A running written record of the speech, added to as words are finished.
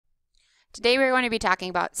Today we're going to be talking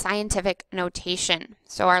about scientific notation.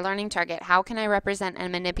 So our learning target, how can I represent and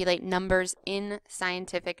manipulate numbers in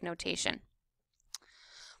scientific notation?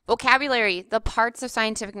 Vocabulary, the parts of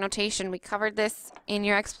scientific notation. We covered this in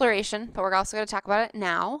your exploration, but we're also going to talk about it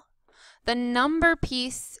now. The number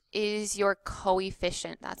piece is your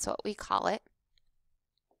coefficient. That's what we call it.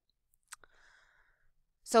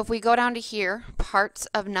 So if we go down to here, parts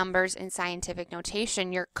of numbers in scientific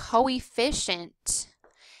notation, your coefficient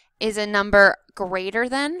is a number greater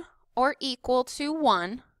than or equal to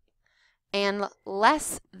 1 and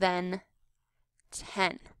less than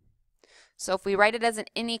 10. So if we write it as an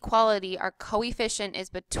inequality, our coefficient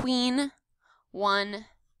is between 1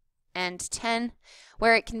 and 10,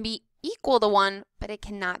 where it can be equal to 1, but it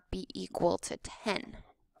cannot be equal to 10.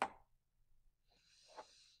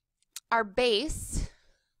 Our base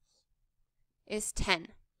is 10.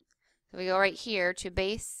 So we go right here to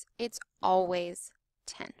base, it's always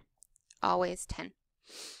 10. Always 10.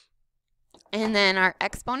 And then our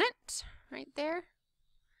exponent right there.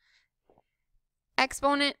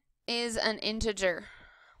 Exponent is an integer,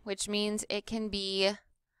 which means it can be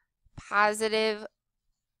positive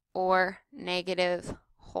or negative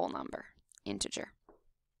whole number, integer.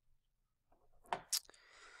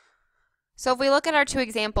 So if we look at our two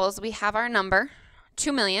examples, we have our number,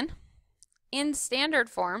 2 million. In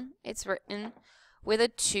standard form, it's written with a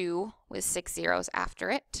 2 with 6 zeros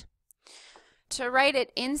after it. To write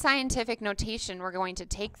it in scientific notation, we're going to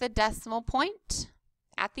take the decimal point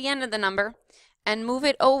at the end of the number and move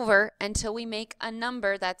it over until we make a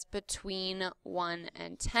number that's between 1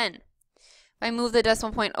 and 10. If I move the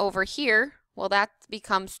decimal point over here, well, that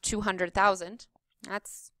becomes 200,000.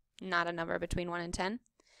 That's not a number between 1 and 10.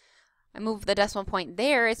 I move the decimal point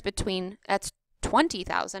there, that's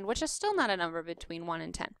 20,000, which is still not a number between 1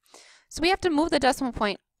 and 10. So we have to move the decimal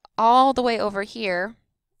point all the way over here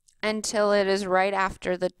until it is right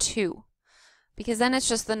after the 2, because then it's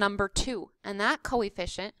just the number 2, and that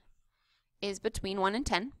coefficient is between 1 and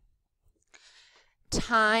 10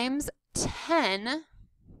 times 10,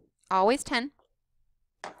 always 10,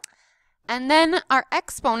 and then our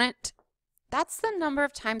exponent, that's the number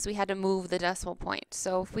of times we had to move the decimal point.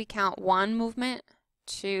 So if we count 1 movement,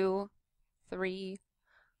 2, 3,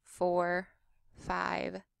 4,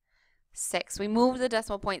 5, 6. We move the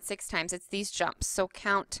decimal point 6 times. It's these jumps. So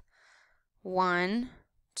count 1,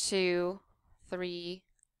 2, 3,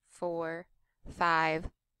 4, 5,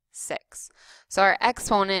 6. So our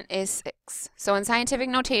exponent is 6. So in scientific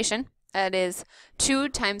notation, that is 2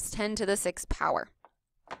 times 10 to the 6th power.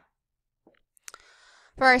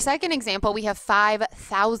 For our second example, we have 5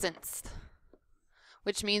 thousandths,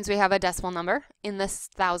 which means we have a decimal number in the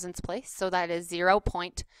thousandths place. So that is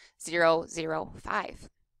 0.005.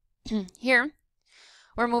 Here,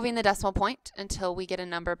 we're moving the decimal point until we get a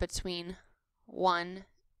number between 1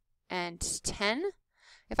 and 10.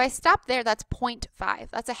 If I stop there, that's 0.5.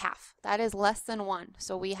 That's a half. That is less than 1.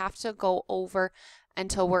 So we have to go over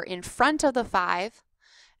until we're in front of the 5,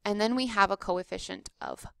 and then we have a coefficient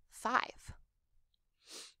of 5.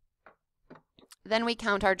 Then we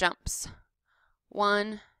count our jumps.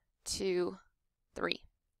 1, 2, 3.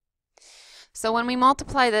 So when we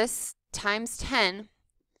multiply this times 10,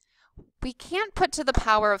 we can't put to the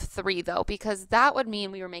power of 3 though, because that would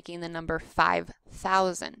mean we were making the number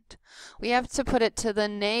 5,000. We have to put it to the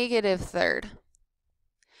negative third,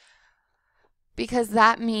 because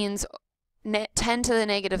that means 10 to the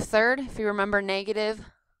negative third, if you remember, negative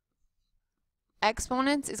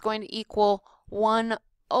exponents is going to equal 1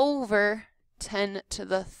 over 10 to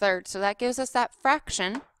the third. So that gives us that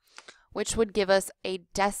fraction, which would give us a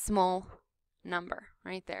decimal number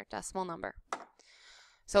right there, decimal number.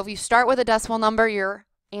 So if you start with a decimal number, your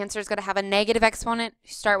answer is going to have a negative exponent.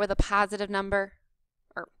 If you start with a positive number,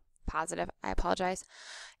 or positive, I apologize,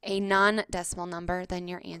 a non-decimal number, then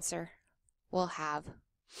your answer will have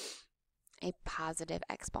a positive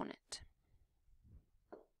exponent.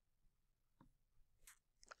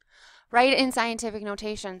 Write in scientific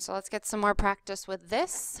notation. So let's get some more practice with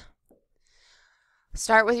this.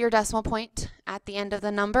 Start with your decimal point at the end of the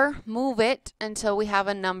number. Move it until we have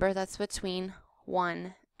a number that's between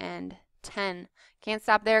 1 and 10. Can't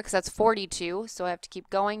stop there because that's 42, so I have to keep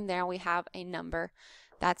going. There we have a number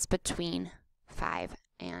that's between 5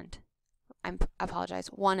 and, I apologize,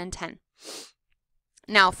 1 and 10.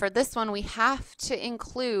 Now for this one, we have to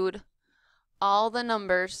include all the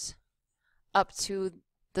numbers up to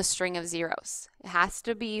the string of zeros. It has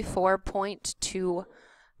to be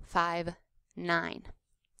 4.259.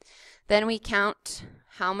 Then we count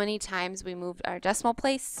how many times we moved our decimal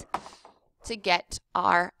place to get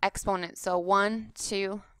our exponent. So 1,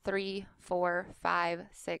 2, 3, 4, 5,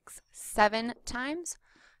 6, 7 times.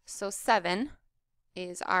 So 7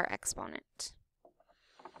 is our exponent.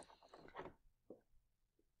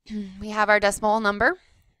 We have our decimal number.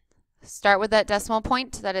 Start with that decimal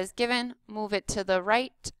point that is given, move it to the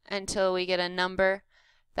right until we get a number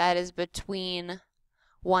that is between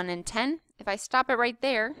 1 and 10. If I stop it right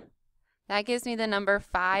there, that gives me the number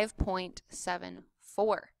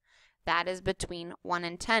 5.74. That is between 1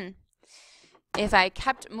 and 10. If I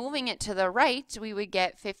kept moving it to the right, we would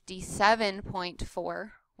get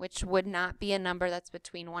 57.4, which would not be a number that's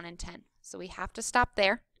between 1 and 10. So we have to stop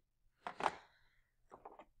there.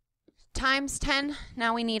 Times 10,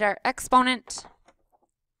 now we need our exponent.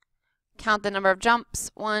 Count the number of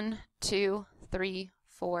jumps, 1, 2, 3,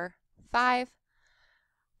 4, 5.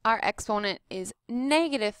 Our exponent is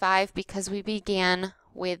 -5 because we began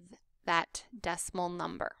with that decimal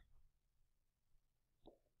number.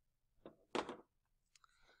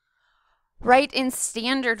 Write in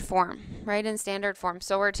standard form. Write in standard form.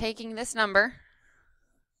 So we're taking this number,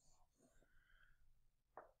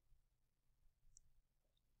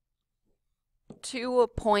 to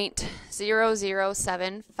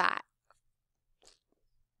 0.0075.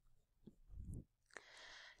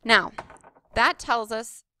 Now, that tells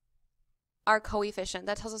us our coefficient.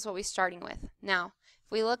 That tells us what we're starting with. Now, if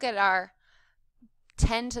we look at our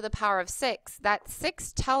 10 to the power of 6, that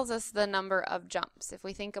 6 tells us the number of jumps. If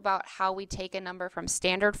we think about how we take a number from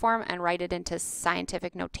standard form and write it into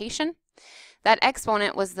scientific notation, that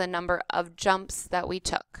exponent was the number of jumps that we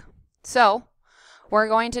took. So, we're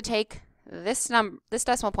going to take this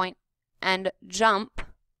decimal point and jump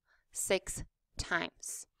 6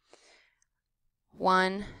 times.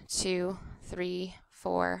 1, 2, 3,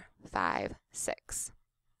 4, 5, 6.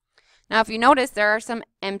 Now if you notice, there are some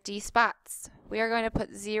empty spots. We are going to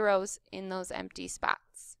put zeros in those empty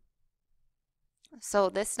spots. So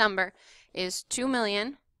this number is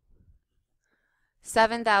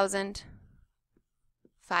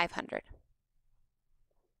 2,007,500.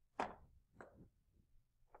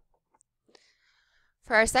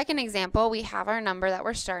 For our second example, we have our number that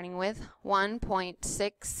we're starting with,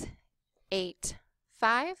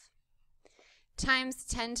 1.685 times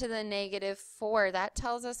 10 to the -4. That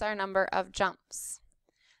tells us our number of jumps.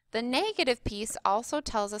 The negative piece also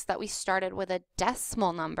tells us that we started with a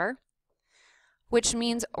decimal number, which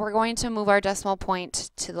means we're going to move our decimal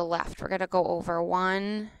point to the left. We're going to go over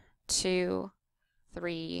 1, 2,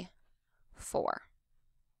 3, 4.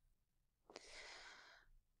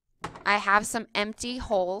 I have some empty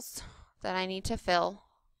holes that I need to fill.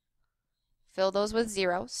 Fill those with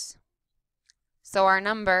zeros. So our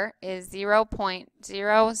number is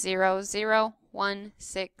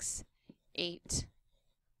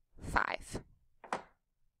 0.001685.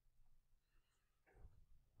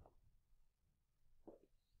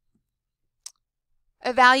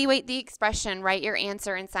 Evaluate the expression. Write your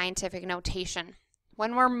answer in scientific notation.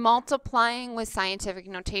 When we're multiplying with scientific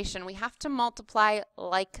notation, we have to multiply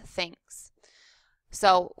like things.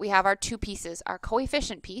 So we have our two pieces, our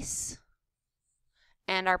coefficient piece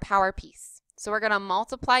and our power piece. So we're going to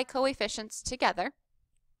multiply coefficients together,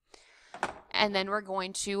 and then we're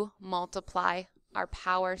going to multiply our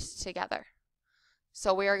powers together.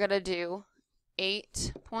 So we are going to do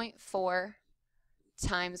 8.4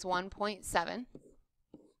 times 1.7.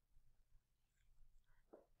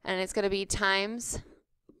 And it's going to be times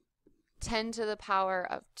 10 to the power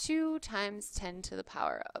of 2 times 10 to the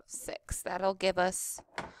power of 6. That'll give us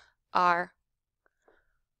our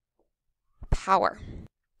power.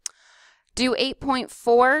 Do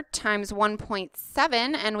 8.4 times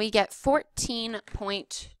 1.7 and we get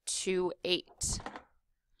 14.28.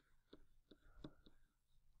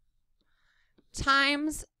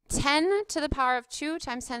 Times 10 to the power of 2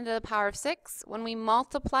 times 10 to the power of 6. When we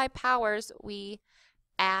multiply powers, we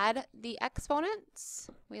add the exponents.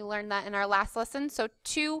 We learned that in our last lesson. So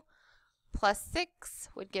 2 plus 6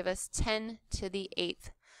 would give us 10 to the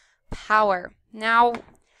 8th power. Now,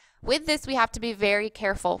 with this, we have to be very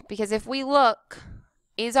careful, because if we look,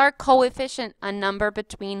 is our coefficient a number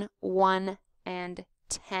between 1 and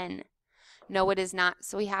 10? No, it is not.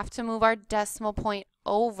 So we have to move our decimal point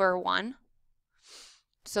over 1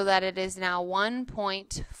 so that it is now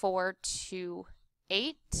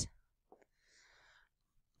 1.428.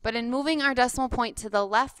 But in moving our decimal point to the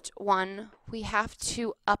left 1, we have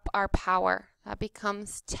to up our power. That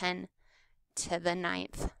becomes 10 to the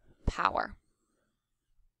 9th power.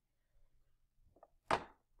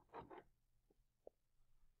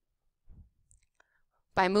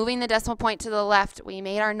 By moving the decimal point to the left, we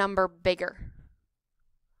made our number bigger.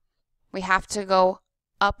 We have to go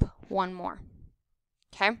up 1 more.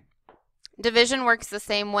 Okay? Division works the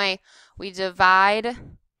same way. We divide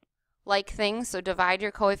like things, so divide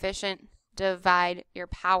your coefficient, divide your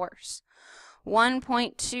powers.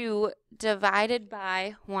 1.2 divided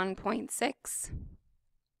by 1.6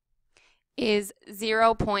 is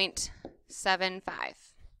 0.75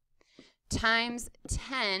 times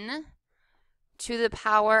 10 to the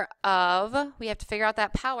power of, we have to figure out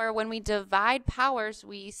that power. When we divide powers,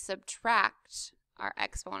 we subtract our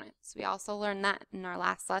exponents. We also learned that in our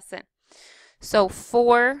last lesson. So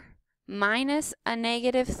 4 minus a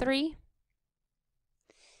 -3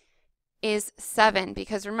 is 7,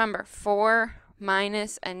 because remember, 4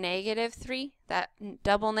 minus a -3, that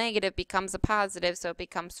double negative becomes a positive, so it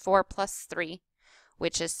becomes 4 plus 3,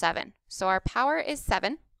 which is 7. So our power is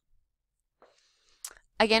 7.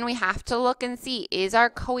 Again, we have to look and see, is our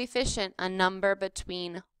coefficient a number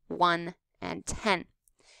between 1 and 10?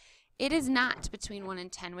 It is not between 1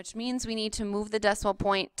 and 10, which means we need to move the decimal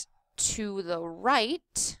point to the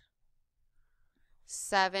right.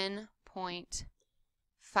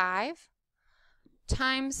 7.5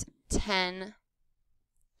 times 10.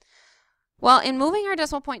 Well, in moving our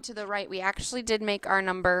decimal point to the right, we actually did make our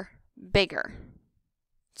number bigger.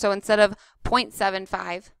 So instead of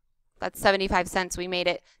 0.75, that's 75 cents, we made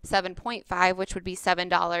it 7.5, which would be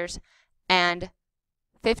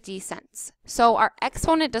 $7.50. So our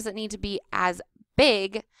exponent doesn't need to be as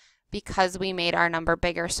big because we made our number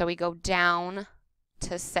bigger. So we go down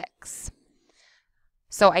to 6.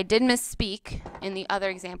 So I did misspeak in the other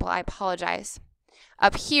example. I apologize.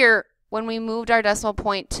 Up here, when we moved our decimal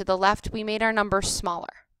point to the left, we made our number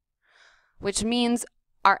smaller, which means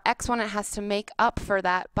our exponent has to make up for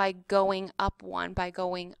that by going up 1, by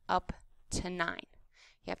going up to 9.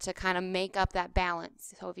 You have to kind of make up that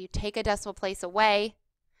balance. So if you take a decimal place away,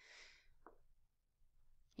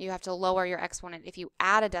 you have to lower your exponent. If you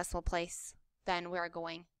add a decimal place, then we're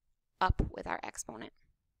going up with our exponent.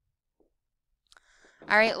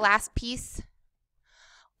 All right, last piece.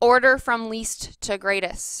 Order from least to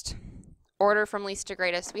greatest. Order from least to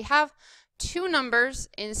greatest. We have two numbers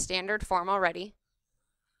in standard form already.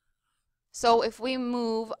 So if we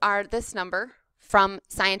move this number from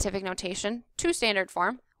scientific notation to standard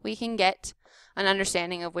form, we can get an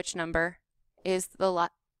understanding of which number is the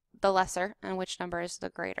lesser and which number is the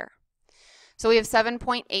greater. So we have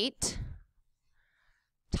 7.8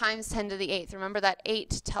 times 10 to the 8th. Remember that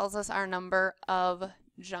 8 tells us our number of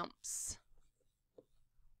jumps.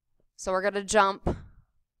 So we're going to jump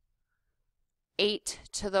 8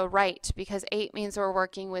 to the right, because 8 means we're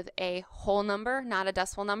working with a whole number, not a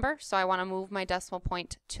decimal number. So I want to move my decimal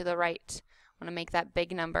point to the right. I want to make that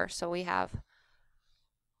big number. So we have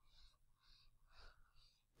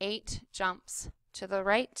 8 jumps to the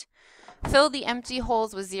right. Fill the empty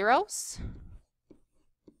holes with zeros.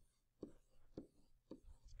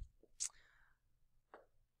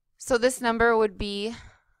 So this number would be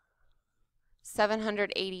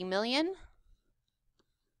 780 million.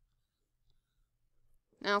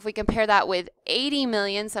 Now if we compare that with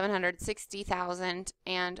 80,760,000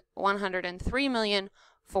 and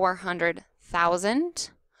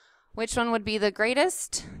 103,400,000, which one would be the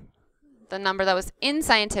greatest? The number that was in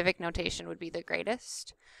scientific notation would be the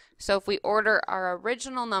greatest. So if we order our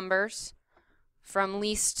original numbers from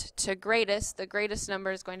least to greatest, the greatest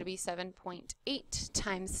number is going to be 7.8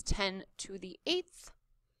 times 10 to the 8th.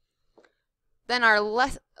 Then our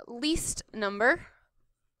least number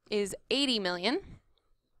is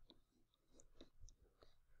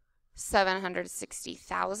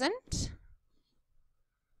 80,760,000.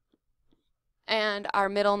 And our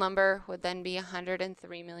middle number would then be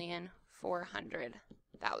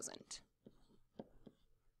 103,400,000.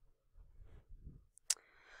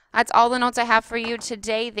 That's all the notes I have for you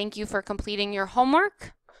today. Thank you for completing your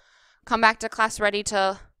homework. Come back to class ready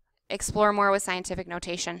to explore more with scientific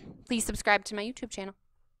notation. Please subscribe to my YouTube channel.